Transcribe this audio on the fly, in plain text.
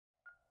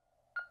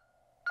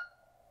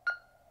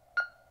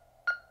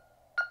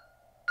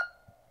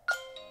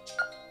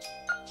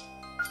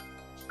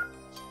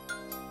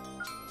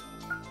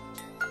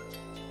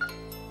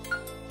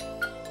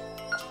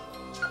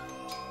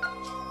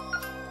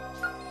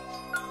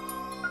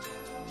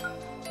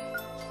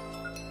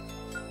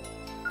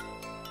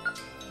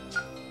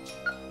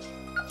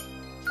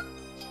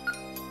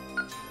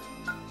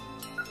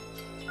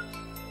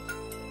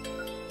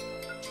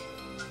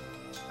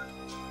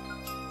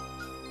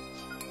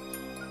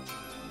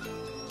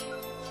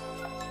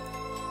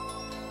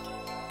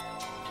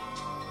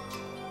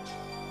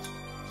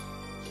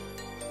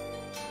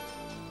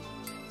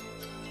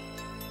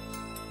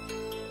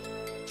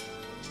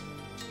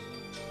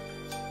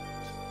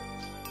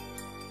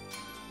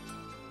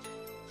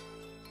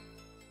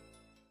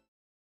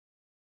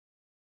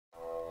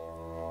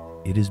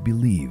It is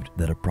believed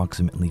that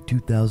approximately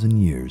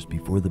 2,000 years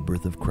before the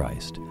birth of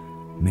Christ,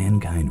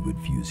 mankind would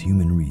fuse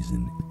human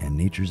reason and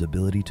nature's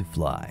ability to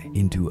fly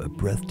into a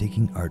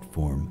breathtaking art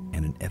form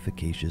and an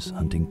efficacious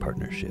hunting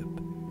partnership,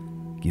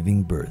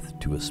 giving birth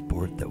to a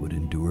sport that would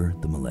endure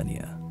the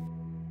millennia.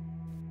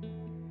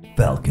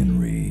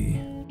 Falconry.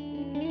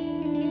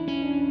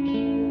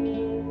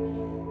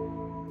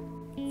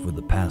 For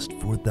the past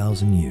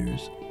 4,000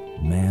 years,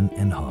 man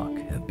and hawk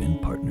have been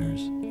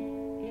partners.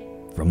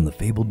 From the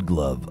fabled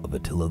glove of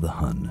Attila the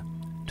Hun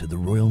to the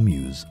royal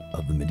muse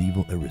of the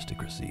medieval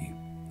aristocracy,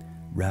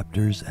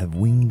 raptors have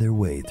winged their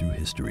way through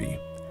history,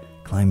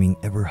 climbing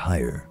ever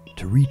higher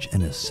to reach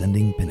an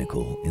ascending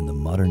pinnacle in the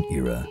modern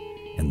era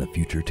and the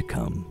future to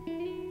come.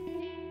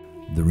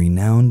 The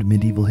renowned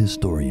medieval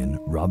historian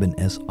Robin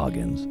S.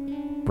 Oggins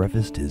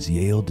prefaced his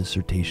Yale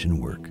dissertation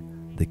work,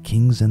 The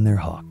Kings and Their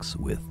Hawks,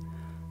 with,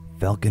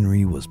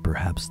 "Falconry was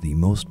perhaps the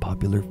most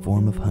popular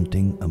form of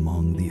hunting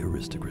among the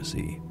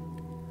aristocracy."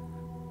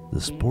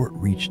 The sport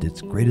reached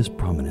its greatest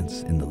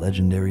prominence in the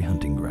legendary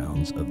hunting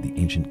grounds of the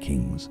ancient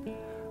kings,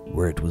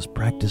 where it was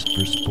practiced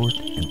for sport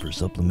and for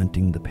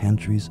supplementing the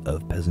pantries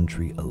of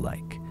peasantry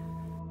alike.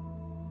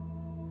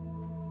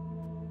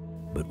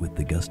 But with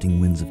the gusting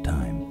winds of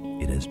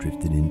time, it has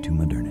drifted into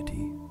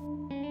modernity.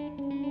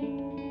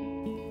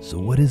 So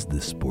what is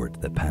this sport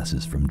that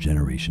passes from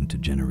generation to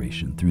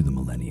generation through the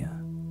millennia?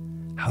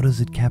 How does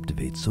it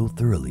captivate so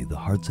thoroughly the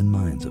hearts and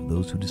minds of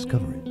those who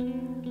discover it?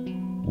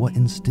 What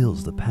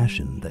instills the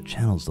passion that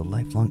channels the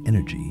lifelong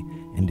energy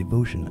and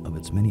devotion of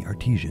its many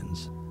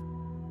artisans?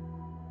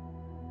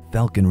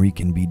 Falconry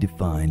can be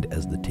defined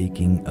as the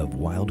taking of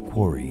wild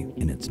quarry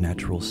in its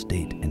natural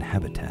state and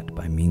habitat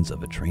by means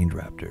of a trained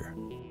raptor.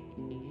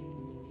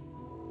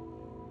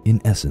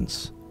 In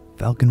essence,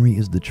 falconry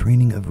is the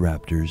training of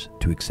raptors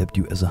to accept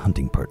you as a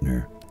hunting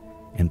partner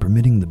and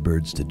permitting the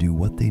birds to do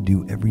what they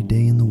do every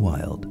day in the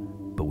wild,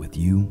 but with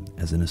you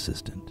as an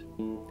assistant.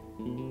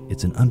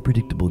 It's an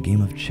unpredictable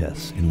game of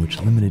chess in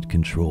which limited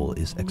control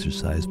is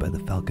exercised by the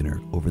falconer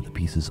over the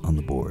pieces on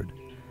the board,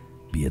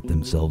 be it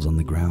themselves on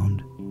the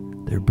ground,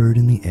 their bird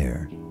in the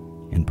air,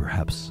 and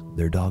perhaps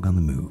their dog on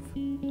the move.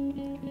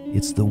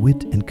 It's the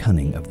wit and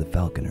cunning of the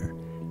falconer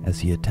as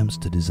he attempts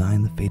to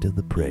design the fate of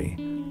the prey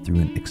through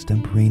an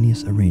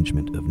extemporaneous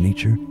arrangement of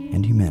nature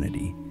and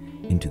humanity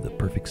into the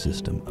perfect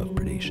system of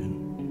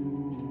predation.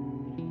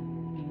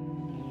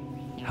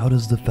 How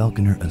does the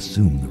falconer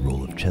assume the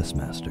role of chess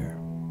master?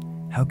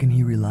 How can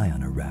he rely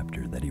on a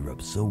raptor that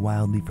erupts so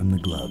wildly from the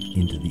glove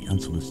into the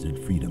unsolicited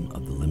freedom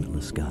of the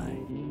limitless sky?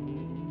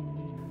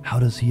 How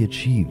does he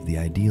achieve the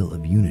ideal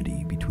of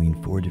unity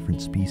between 4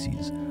 different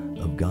species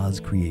of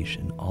God's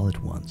creation all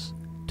at once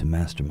to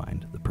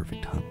mastermind the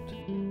perfect hunt?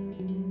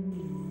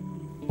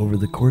 Over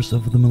the course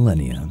of the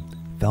millennia,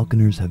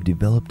 falconers have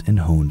developed and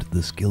honed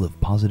the skill of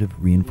positive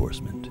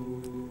reinforcement.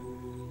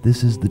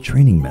 This is the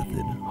training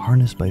method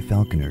harnessed by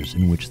falconers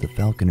in which the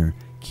falconer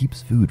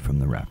keeps food from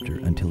the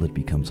raptor until it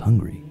becomes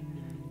hungry,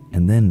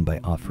 and then by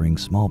offering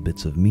small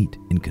bits of meat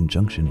in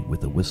conjunction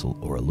with a whistle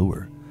or a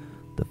lure,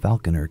 the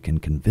falconer can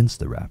convince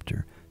the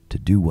raptor to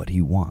do what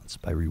he wants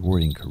by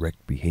rewarding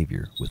correct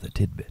behavior with a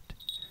tidbit.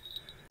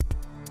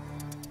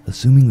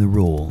 Assuming the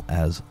role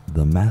as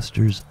the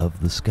masters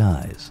of the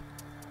skies,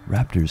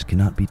 raptors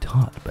cannot be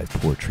taught by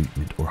poor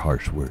treatment or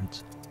harsh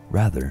words.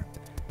 Rather,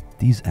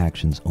 these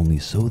actions only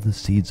sow the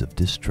seeds of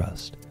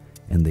distrust,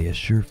 and they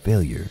assure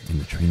failure in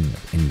the training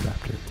of any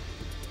raptor.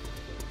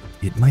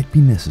 It might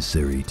be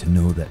necessary to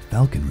know that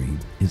falconry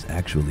is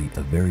actually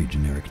a very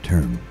generic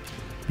term,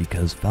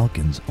 because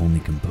falcons only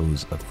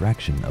compose a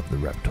fraction of the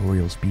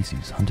raptorial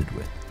species hunted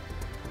with.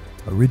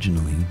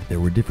 Originally, there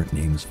were different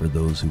names for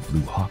those who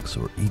flew hawks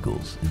or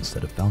eagles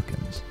instead of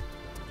falcons.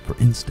 For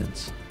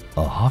instance,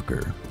 a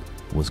hawker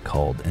was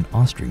called an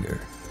ostringer,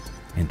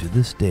 and to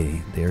this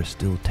day they are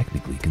still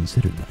technically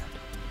considered that.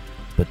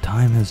 But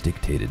time has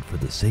dictated, for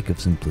the sake of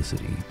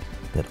simplicity,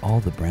 that all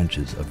the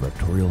branches of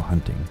raptorial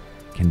hunting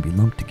can be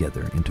lumped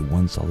together into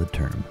one solid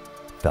term,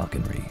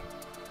 falconry.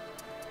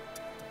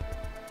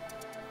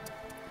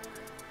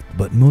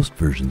 But most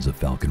versions of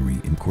falconry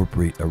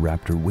incorporate a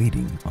raptor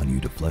waiting on you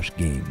to flush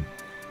game,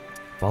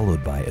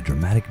 followed by a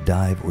dramatic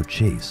dive or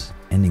chase,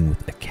 ending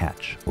with a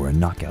catch or a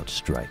knockout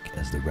strike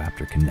as the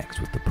raptor connects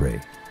with the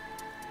prey.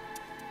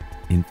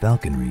 In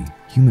falconry,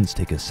 humans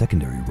take a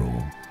secondary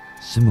role,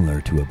 similar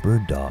to a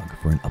bird dog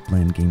for an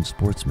upland game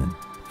sportsman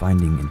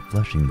finding and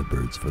flushing the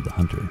birds for the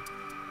hunter.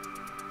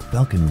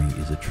 Falconry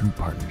is a true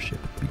partnership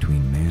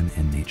between man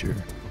and nature.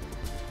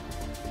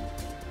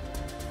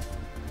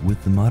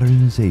 With the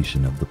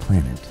modernization of the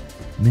planet,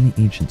 many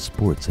ancient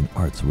sports and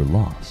arts were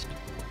lost,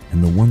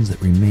 and the ones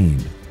that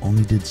remained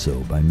only did so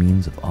by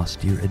means of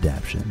austere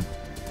adaptation.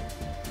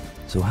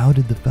 So how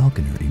did the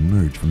falconer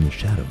emerge from the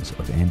shadows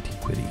of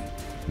antiquity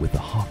with a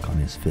hawk on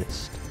his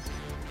fist?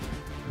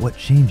 What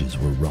changes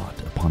were wrought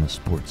upon a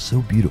sport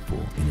so beautiful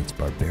in its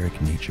barbaric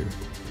nature?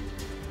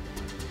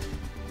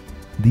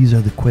 These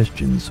are the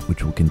questions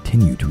which will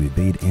continue to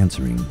evade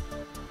answering,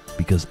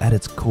 because at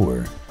its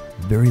core,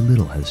 very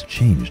little has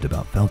changed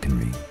about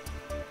falconry.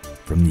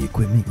 From the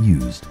equipment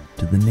used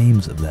to the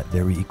names of that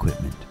very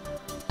equipment,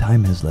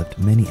 time has left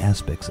many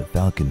aspects of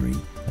falconry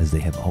as they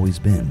have always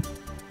been.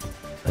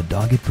 A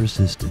dogged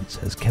persistence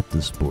has kept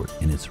the sport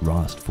in its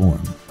rawest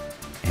form,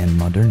 and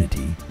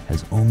modernity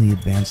has only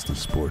advanced the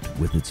sport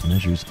with its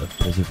measures of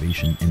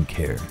preservation and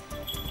care.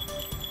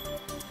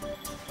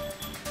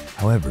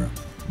 However,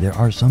 there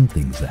are some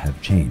things that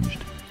have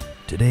changed.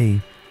 Today,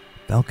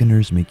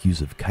 falconers make use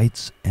of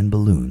kites and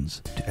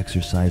balloons to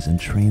exercise and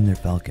train their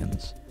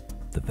falcons.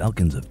 The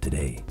falcons of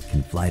today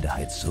can fly to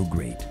heights so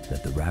great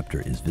that the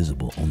raptor is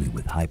visible only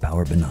with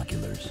high-power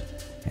binoculars,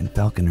 and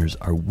falconers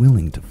are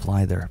willing to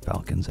fly their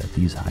falcons at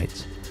these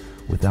heights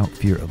without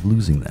fear of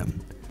losing them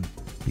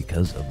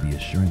because of the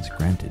assurance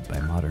granted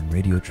by modern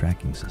radio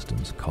tracking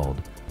systems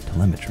called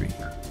telemetry.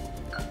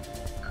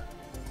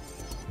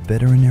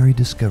 Veterinary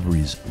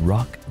discoveries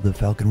rock the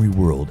falconry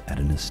world at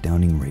an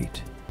astounding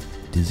rate.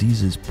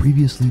 Diseases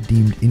previously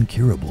deemed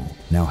incurable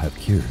now have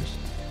cures.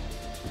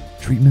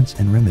 Treatments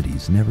and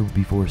remedies never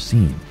before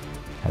seen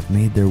have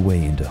made their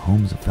way into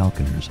homes of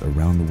falconers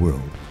around the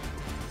world.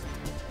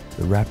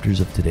 The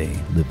raptors of today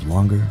live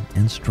longer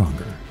and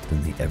stronger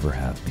than they ever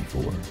have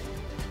before.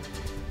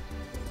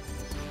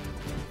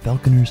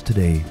 Falconers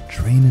today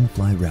train and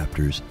fly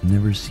raptors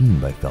never seen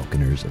by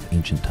falconers of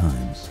ancient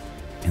times,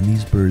 and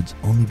these birds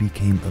only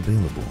became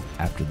available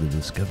after the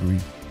discovery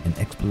and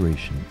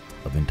exploration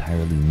of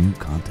entirely new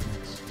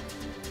continents.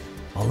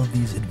 All of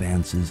these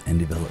advances and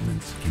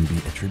developments can be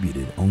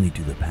attributed only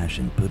to the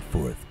passion put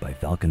forth by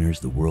falconers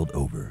the world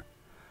over.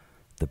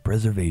 The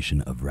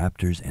preservation of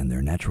raptors and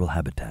their natural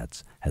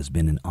habitats has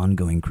been an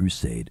ongoing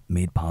crusade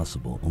made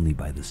possible only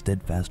by the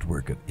steadfast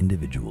work of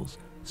individuals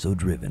so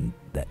driven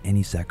that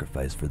any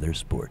sacrifice for their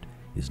sport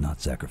is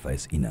not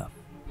sacrifice enough.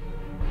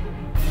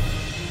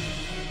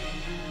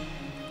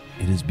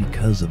 It is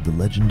because of the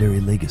legendary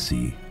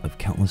legacy of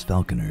countless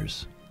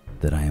falconers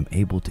that I am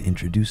able to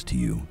introduce to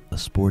you a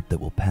sport that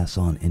will pass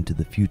on into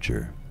the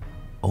future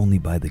only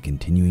by the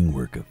continuing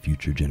work of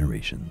future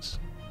generations.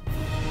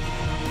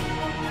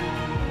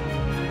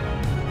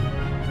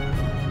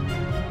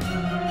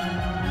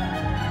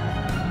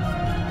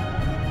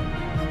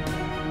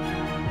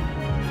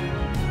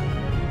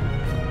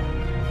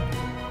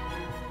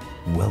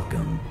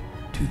 Welcome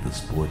to the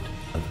Sport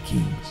of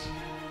Kings.